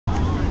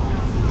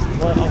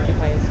What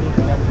Occupy is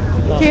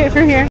from? Here,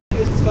 from here.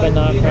 But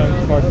not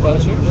from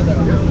foreclosure?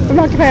 From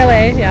Occupy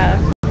LA,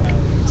 yeah.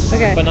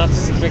 Okay. But not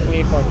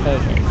strictly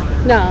foreclosure?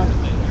 No.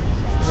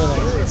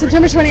 Really?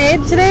 September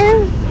 28th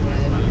today?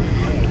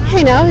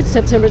 Hey now, it's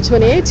September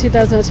 28th,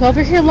 2012.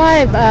 We're here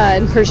live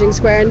in Pershing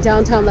Square in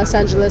downtown Los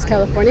Angeles,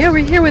 California.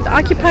 We're here with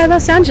Occupy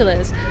Los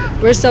Angeles.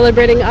 We're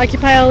celebrating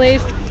Occupy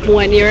LA's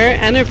 1-year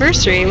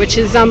anniversary, which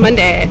is on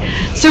Monday.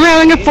 So we're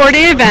having a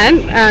 4-day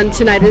event, and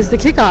tonight is the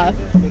kickoff.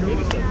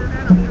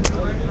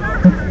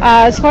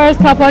 As far as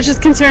Pop Watch is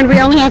concerned, we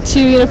only have 2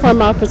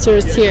 uniformed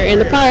officers here in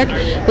the park.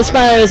 As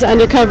far as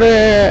undercover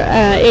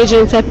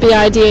agents,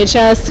 FBI,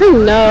 DHS,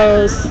 who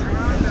knows?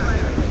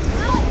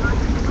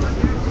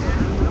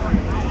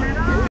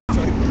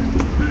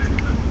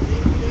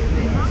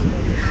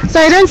 So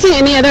I don't see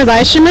any other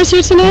live streamers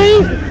here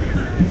tonight.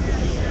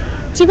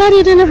 Too bad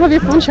you didn't have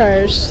your phone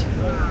charged.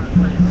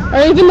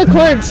 Or even the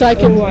cord so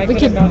we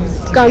could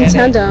go in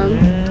tandem.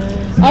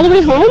 All the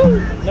way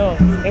home? No,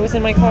 it was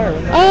in my car.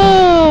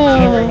 Oh.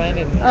 Never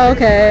reminded me. Oh,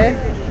 okay.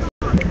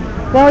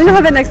 Well, you'll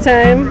have it next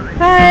time.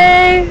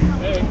 Hi.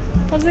 Hey.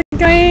 How's it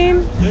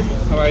going? Good.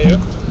 How are you?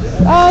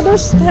 Oh,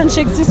 there's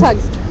handshakes, just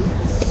hugs.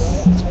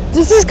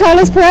 This is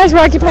Carlos Perez. We're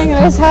occupying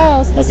his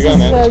house. How's This it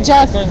going, is man?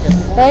 Jeff.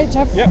 Right,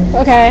 Jeff? Yep.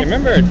 Okay. You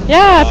remembered?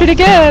 Yeah, pretty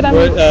good.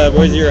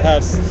 Where's your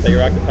house that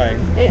you're occupying?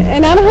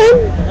 In Anaheim?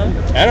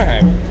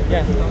 Anaheim.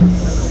 Yeah.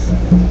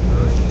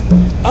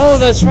 Oh,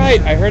 that's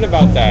right. I heard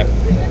about that.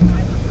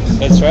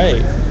 That's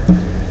right.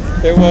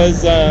 There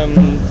was,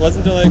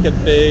 wasn't there like a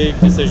big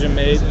decision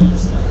made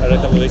a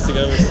couple weeks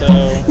ago or so?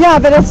 Yeah,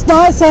 but it's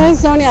not set in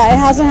stone yet. It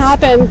hasn't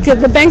happened.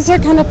 The banks are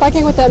kind of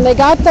fucking with them. They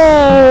got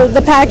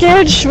the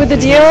package with the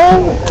deal,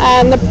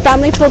 and the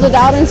family pulled it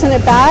out and sent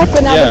it back.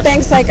 But now the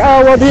bank's like,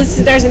 oh, well, there's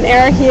an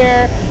error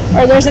here,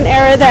 or there's an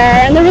error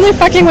there, and they're really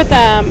fucking with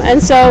them.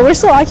 And so we're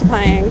still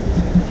occupying.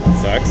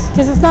 Sucks.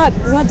 Because it's not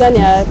done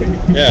yet.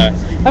 Yeah.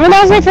 I mean,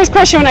 that was my first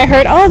question when I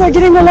heard, oh, they're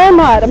getting the loan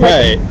mod. I'm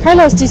right. like,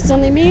 Carlos, do you still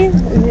need me?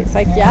 And it's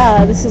like,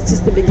 yeah, this is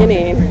just the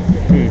beginning.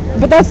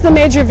 But that's the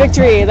major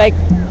victory. Like,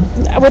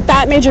 with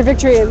that major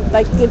victory,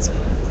 like, it's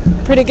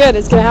pretty good.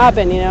 It's going to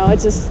happen, you know?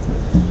 It's just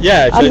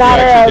a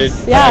matter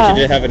of, It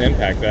actually did have an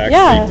impact. It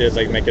actually did,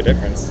 like, make a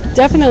difference.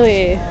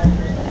 Definitely.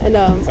 And,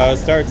 that's how it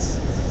starts.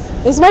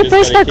 This is my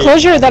first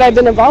foreclosure that I've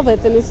been involved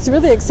with, and it's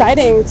really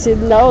exciting to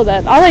know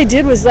that all I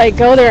did was like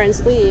go there and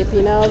sleep,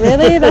 you know,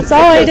 really? That's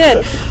all I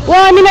did.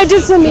 Well, I mean, I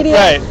did some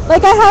media,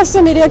 like I have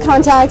some media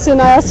contacts, and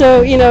I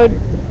also, you know,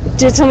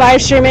 did some live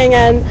streaming,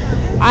 and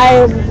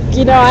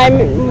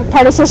I'm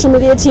part of social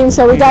media team,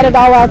 so we got it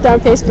all out there on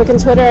Facebook and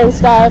Twitter and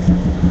stuff.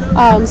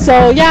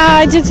 So yeah,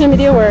 I did some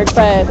media work,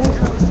 but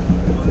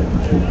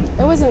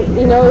it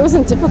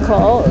wasn't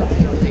difficult.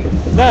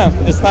 No,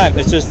 it's fine.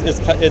 It's just,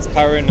 it's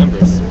power in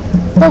numbers.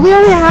 But we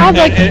only have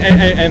like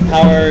and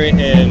power in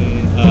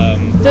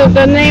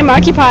the name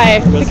Occupy.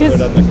 What's the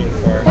word I'm looking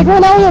for? Like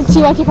right now we have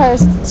 2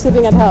 occupiers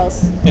sleeping at the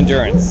house.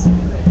 Endurance.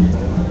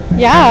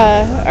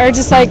 Yeah, or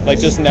just like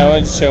just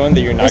knowing, showing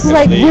that you're not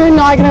going to leave. We're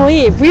not going to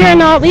leave. We are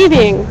not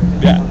leaving.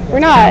 Yeah. We're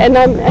not, and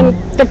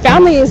the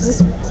family is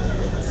just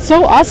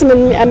so awesome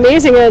and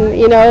amazing, and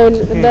you know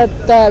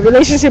the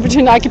relationship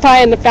between Occupy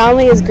and the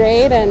family is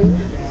great, and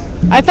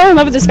I fell in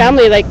love with this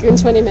family like in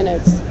 20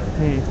 minutes.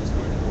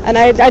 And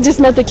I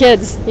just met the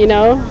kids, you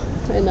know,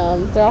 and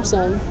they're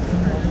awesome.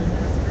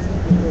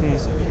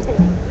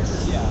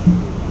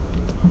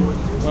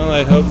 Well,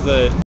 I hope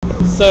that.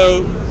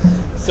 So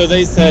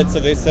they said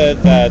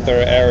that there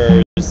are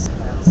errors.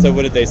 So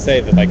what did they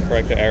say? That like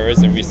correct the errors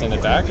and resend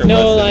it back, or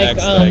no?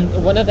 What's the next,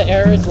 one of the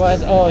errors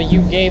was, oh,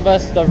 you gave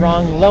us the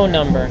wrong loan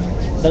number.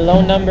 The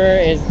loan number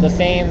is the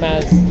same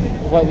as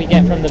what we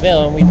get from the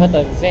bill, and we put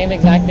the same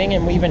exact thing,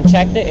 and we even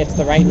checked it. It's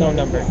the right loan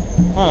number.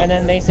 And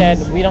then they said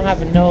we don't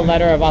have no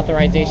letter of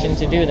authorization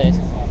to do this,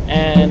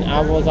 and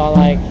I was all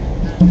like,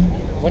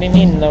 what do you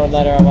mean no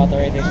letter of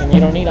authorization? You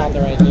don't need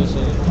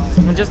authorization.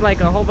 And just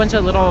like a whole bunch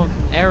of little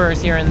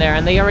errors here and there,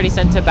 and they already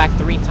sent it back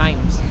 3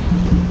 times.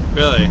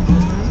 Really?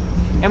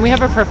 And we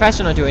have a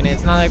professional doing it.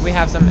 It's not like we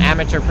have some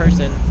amateur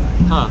person.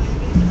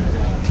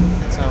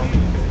 So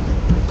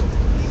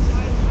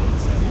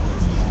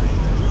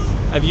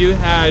Have you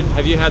had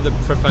the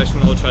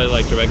professional try to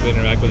like directly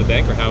interact with the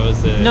bank, or how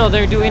is it? No,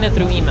 they're doing it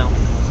through email.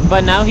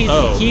 But now he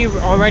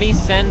already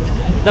sent.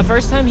 The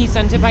first time he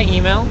sent it by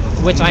email,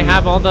 which I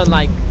have all the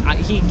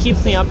he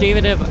keeps me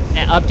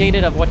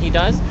updated of what he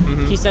does.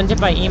 He sent it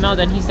by email,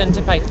 then he sent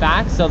it by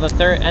fax. So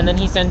and then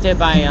he sent it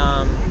by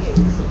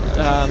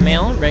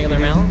mail, regular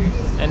mail,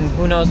 and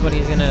who knows what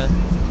he's gonna.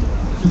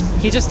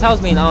 He just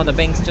tells me, no, the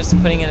bank's just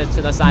putting it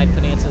to the side,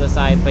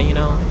 but you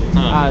know,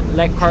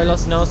 let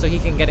Carlos know so he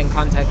can get in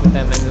contact with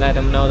them and let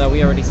him know that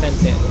we already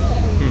sent it.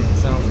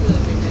 So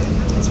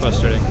it's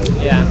frustrating.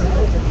 Yeah.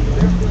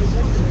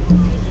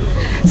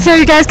 So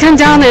you guys come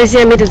down, there's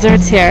yummy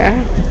desserts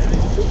here.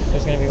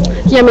 There's gonna be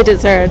what? Yummy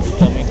desserts.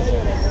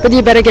 But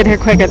you better get here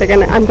quicker.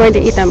 I'm going to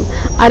eat them.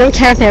 I don't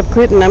care if they have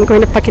gluten. I'm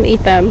going to fucking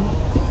eat them.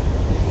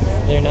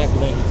 They're not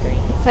gluten free.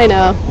 I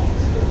know.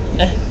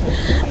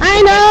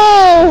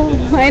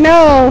 I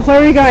know. Where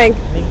are we going?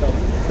 Mingle.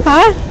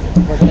 Huh?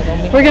 We're gonna go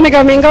mingle. We're gonna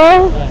go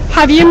mingle? Yeah.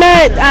 Have you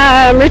met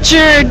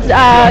Richard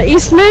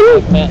Eastman?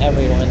 I've met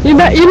everyone. You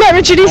met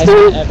Richard I've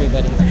Eastman? met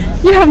everybody.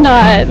 You have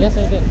not. Yes,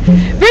 I did.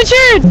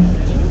 Richard!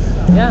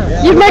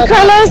 Yeah. You've met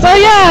Carlos? Oh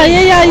yeah.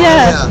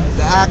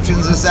 The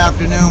actions this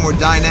afternoon were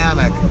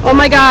dynamic. Oh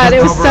my God,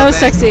 it was so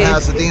sexy.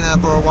 Pasadena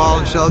for a while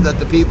and showed that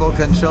the people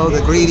can show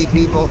the greedy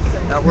people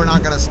that we're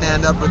not going to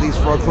stand up for these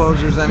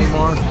foreclosures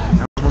anymore.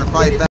 And we're going to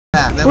fight back.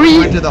 Then we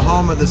went to the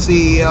home of the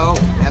CEO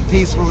and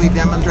peacefully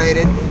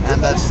demonstrated,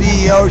 and the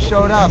CEO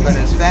showed up and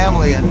his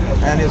family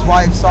and his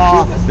wife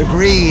saw the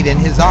greed in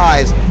his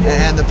eyes,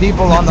 and the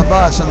people on the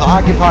bus and the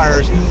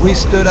occupiers, we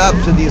stood up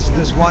to this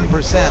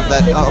 1%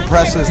 that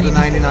oppresses the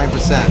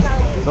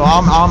 99%. So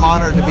I'm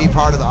honored to be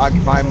part of the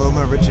Occupy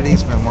movement. Richard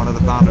Eastman, one of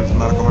the founders of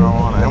medical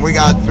marijuana. And we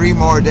got 3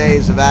 more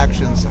days of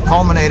actions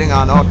culminating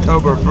on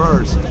October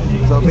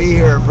 1st. So be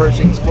here in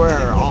Pershing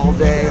Square all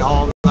day,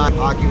 all night,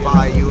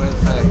 Occupy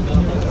USA.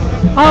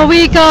 All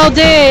week, all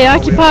day,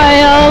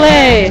 Occupy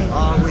LA.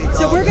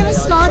 So we're going to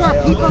start our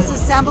People's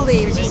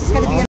Assembly, which is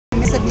going to be a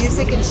mix of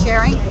music and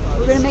sharing.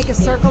 We're going to make a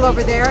circle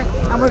over there,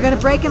 and we're going to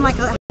break in like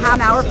a half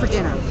an hour for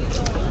dinner.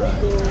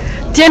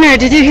 Dinner,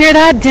 did you hear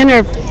that?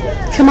 Dinner.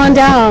 Come on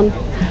down.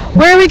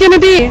 Where are we going to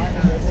be?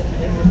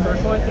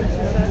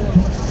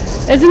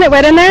 Isn't it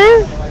wet in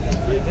there?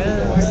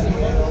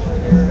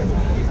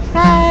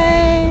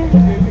 Hi.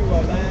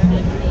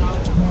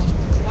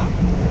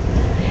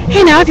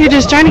 Hey now, if you're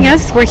just joining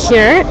us, we're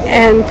here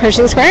in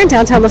Pershing Square in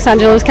downtown Los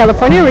Angeles,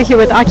 California. We're here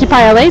with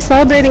Occupy LA,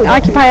 celebrating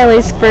Occupy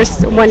LA's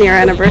first 1-year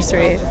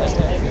anniversary.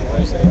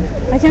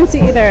 I can't see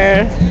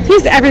either.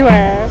 He's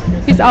everywhere.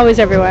 He's always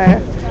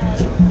everywhere.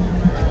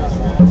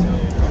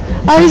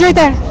 Oh, he's right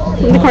there,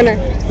 in the corner.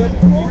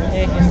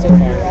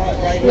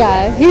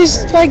 Yeah,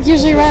 he's like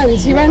usually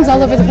runs. He runs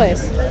all over the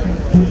place.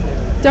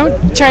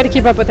 Don't try to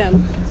keep up with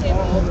him.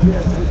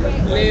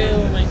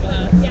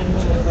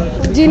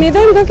 Do you need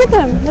them? Go get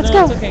them. Let's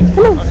go. It's okay.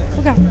 Come on,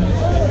 we'll go.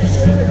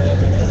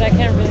 Because I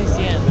can't really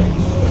see it.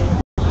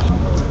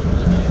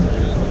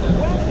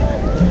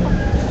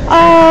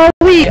 All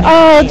week,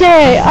 all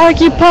day,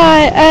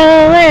 Occupy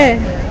LA.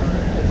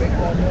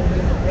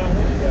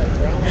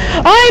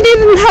 Oh, I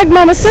didn't hug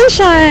Mama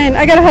Sunshine.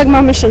 I gotta hug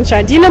Mama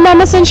Sunshine. Do you know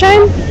Mama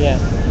Sunshine? Yeah.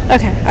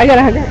 Okay, I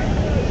gotta hug her.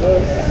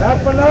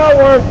 Half an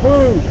hour,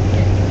 food.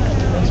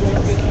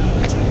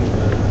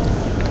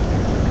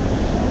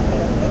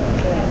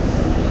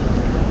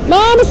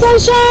 Mama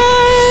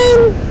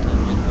Sunshine!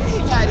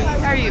 Hey, Daddy,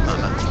 how are you,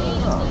 Mama?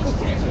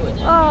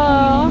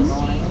 Oh.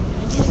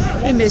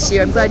 I miss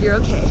you. I'm glad you're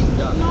okay.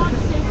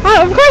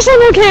 Oh, of course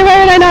I'm okay. Why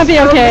would I not be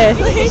okay?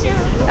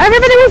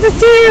 Everybody wants to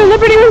see you.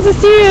 Liberty wants to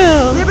see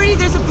you. Liberty,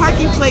 there's a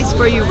parking place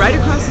for you right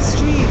across the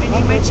street. I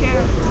need my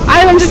chair.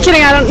 I'm just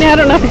kidding. I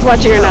don't know if he's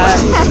watching or not.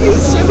 He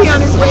should be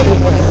on his way.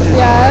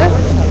 Yeah.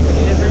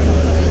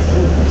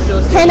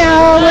 Hey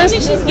now, this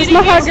is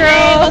my hot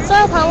girl. What's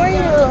up? How are you?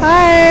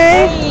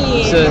 Hi.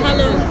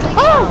 Hello.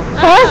 Oh,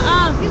 huh?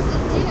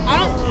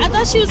 I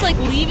thought she was like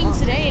leaving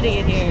today to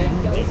get here.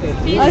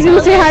 I was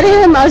gonna say hi to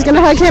him. I was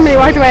gonna hug him and he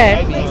walked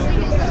away.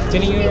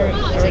 Didn't you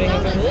already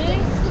have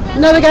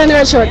him? No, the guy in the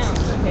red shorts.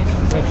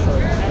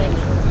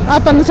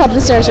 Up on the top of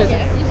the stairs. You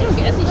can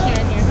get this chair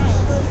in here, huh?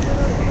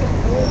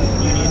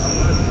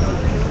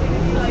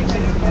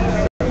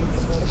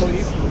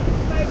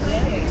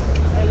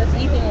 Let's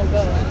eat and we'll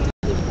go.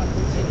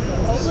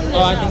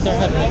 Oh, I think they're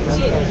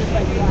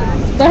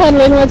heading. They're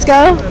heading. Let's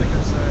go.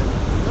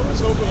 Let's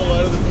hope a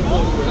lot of the people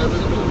who haven't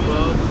been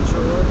involved can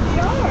show up.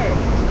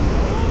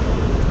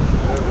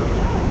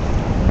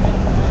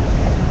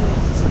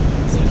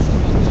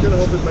 Just gonna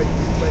hope it might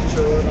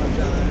show up on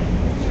time.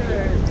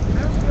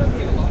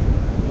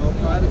 Well,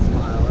 try to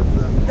smile.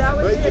 That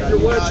was Mike, if you're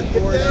watching,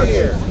 get down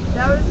here.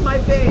 That was my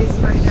face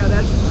right now.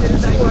 That's as good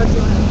as I was.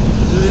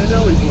 I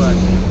know he's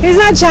watching. He's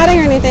not chatting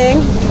or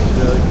anything.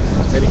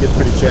 And he gets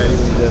pretty chatty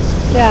when he does.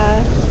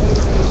 Yeah.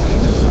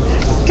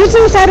 Go to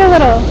the side a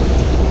little.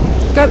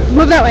 Go,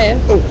 move that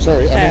way. Oh,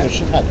 sorry. There. I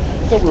mean, I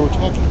thought we were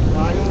talking.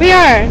 We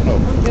are. Are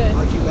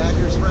you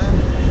Badger's friend?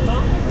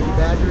 Are you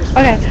Badger's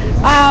friend?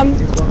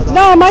 Okay.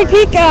 No, Mike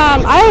Peak. He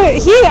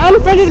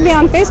unfriended me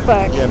on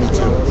Facebook. Yeah, me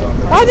too.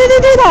 Why did he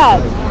do that?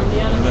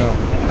 No.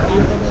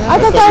 I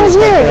thought that was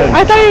weird.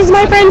 I thought he was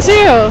my friend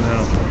too. No.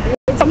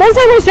 One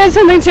time I said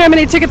something to him and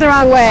he took it the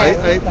wrong way.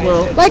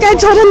 Well, Like I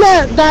told him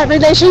that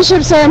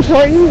relationships are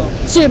important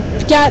to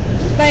get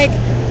like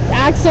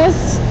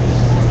access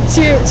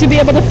to be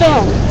able to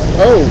film.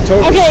 oh,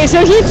 totally. Okay,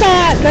 so he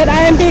thought that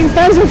I am being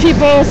friends with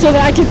people so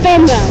that I could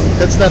film them.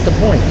 That's not the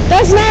point.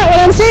 That's not what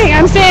I'm saying.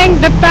 I'm saying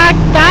the fact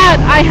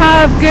that I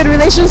have good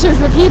relationships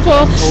with people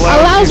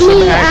allows you some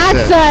me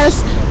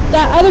access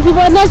that other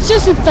people, and that's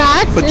just a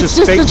fact. But it's just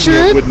just the faking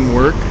truth. it wouldn't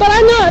work. But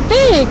I'm not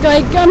fake.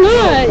 Like I'm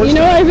not. You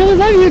know, I really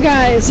love you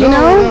guys. You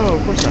know.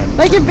 No, of course not.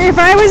 Like if we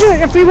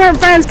weren't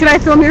friends, could I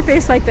film your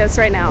face like this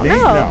right now? Me?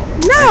 No.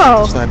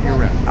 It's not your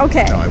rent.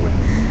 Okay. No, I wouldn't.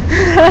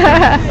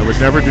 I would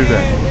never do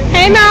that.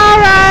 Hey Mel,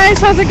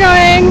 Rice, how's it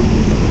going?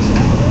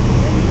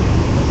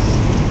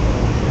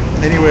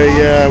 Anyway,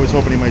 yeah, I was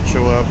hoping he might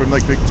show up, or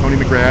like Tony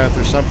McGrath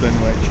or something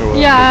might show up.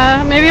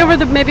 Yeah, maybe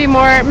maybe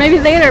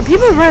later.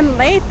 People run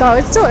late though.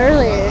 It's still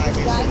early.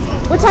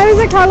 What time is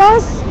it,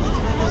 Carlos?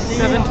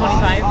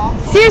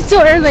 7:25. See, it's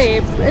still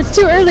early. It's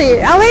too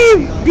early. LA,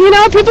 you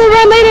know, people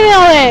run late in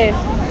LA.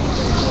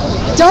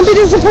 Don't be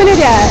disappointed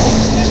yet.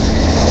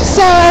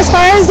 So as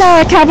far as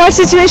the cab wash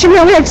situation, we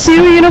only have 2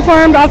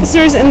 uniformed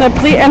officers in the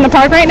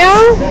park right now,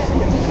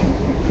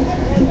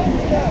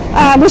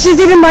 which is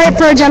even light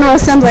for a General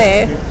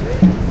Assembly.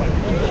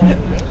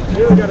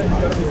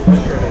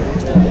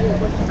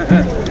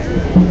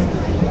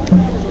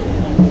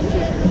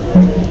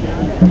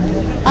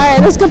 All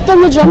right, let's go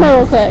film the drummer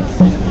real quick.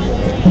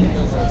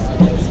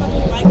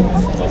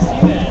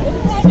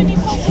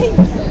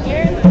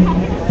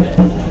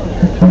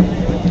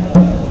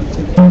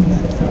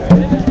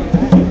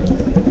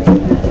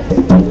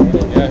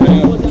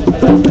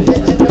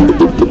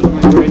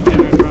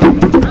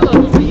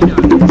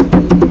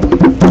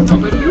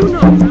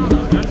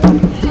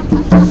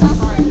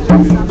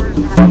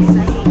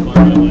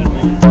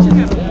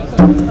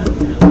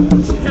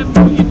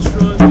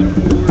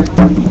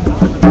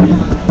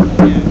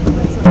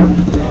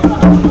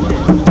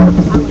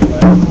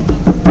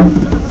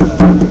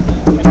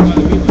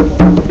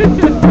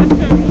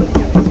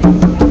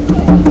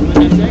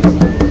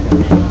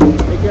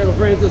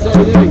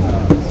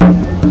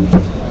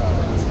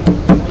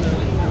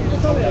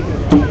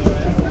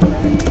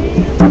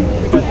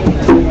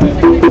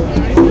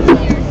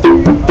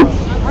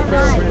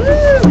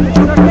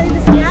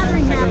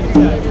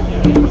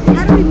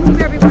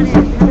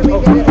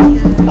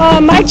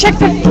 Mike, check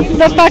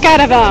the fuck out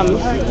of him.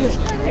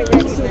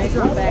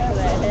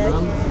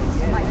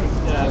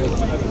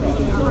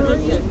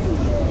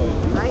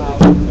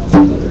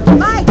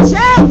 Mike,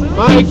 check!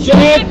 Mike,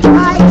 check!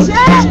 Mike,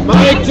 check!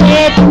 Mike,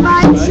 check!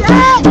 Mike,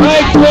 check!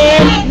 Mike, check!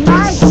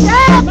 Mike,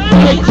 check!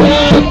 Mike,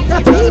 check! The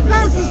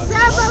People's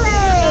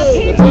Assembly!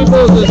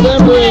 People's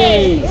Assembly!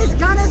 It's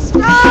gonna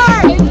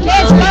start!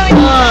 It's gonna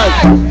start!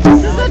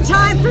 This is a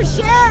time for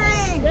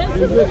sharing!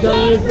 This is a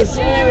time for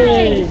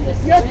sharing!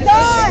 Your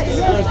thoughts!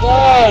 Your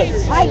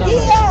thoughts!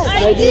 Ideas!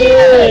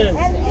 Ideas!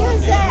 And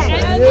music!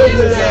 And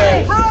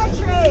music!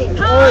 Poetry!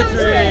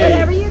 Poetry!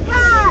 Whatever you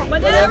got!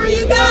 Whatever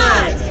you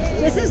got.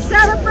 This is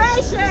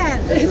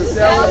celebration! This is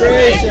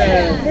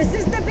celebration! This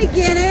is the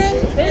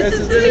beginning This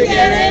is the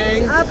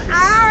beginning of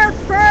our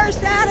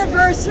first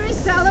anniversary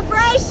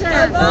celebration!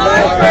 of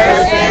our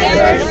first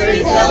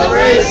anniversary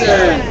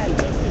celebration!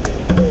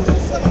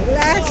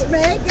 Let's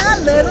make a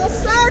little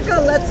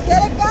circle. Let's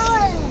get it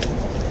going.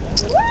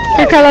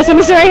 Here, Carlos, let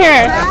me sit right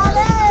here.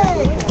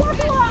 Sally!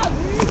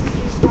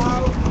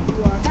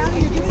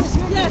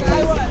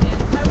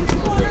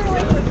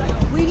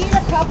 We need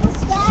a couple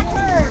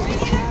stackers.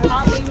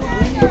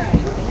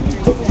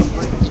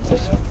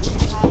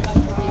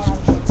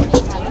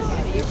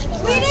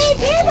 We need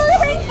people to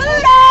bring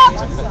food up.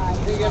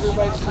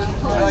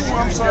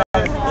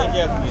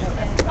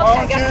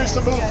 Volunteers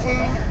to move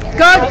food.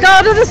 Go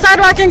to the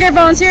sidewalk and get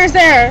volunteers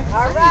there.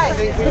 All right.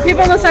 The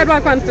people on the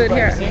sidewalk want food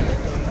here.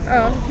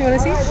 Oh, you want to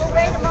see? We'll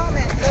wait a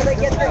moment until they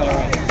get their food.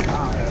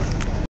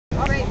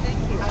 All right, thank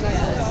you.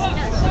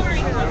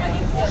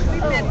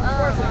 We've met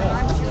before, but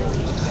I'm sure.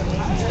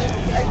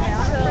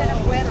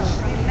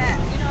 We've met.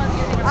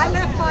 I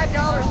left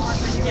 $5 once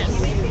when you were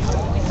sleeping.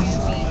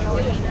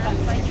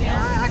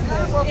 I could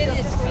have woke up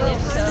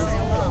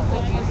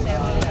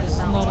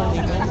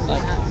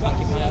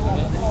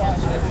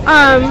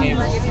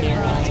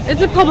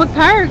It's a public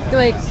park.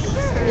 Like,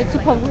 it's a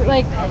public,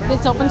 like,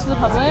 it's open to the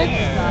public.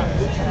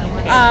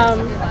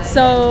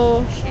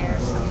 So,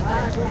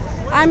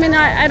 I mean,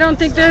 I don't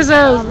think there's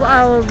a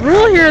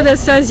rule here that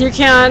says you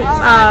can't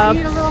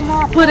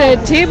put a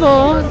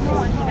table.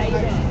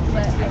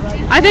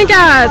 I think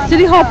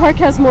City Hall Park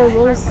has more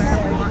rules.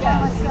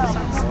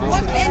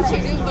 What bench are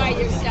you by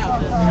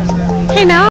yourself? Hey, now.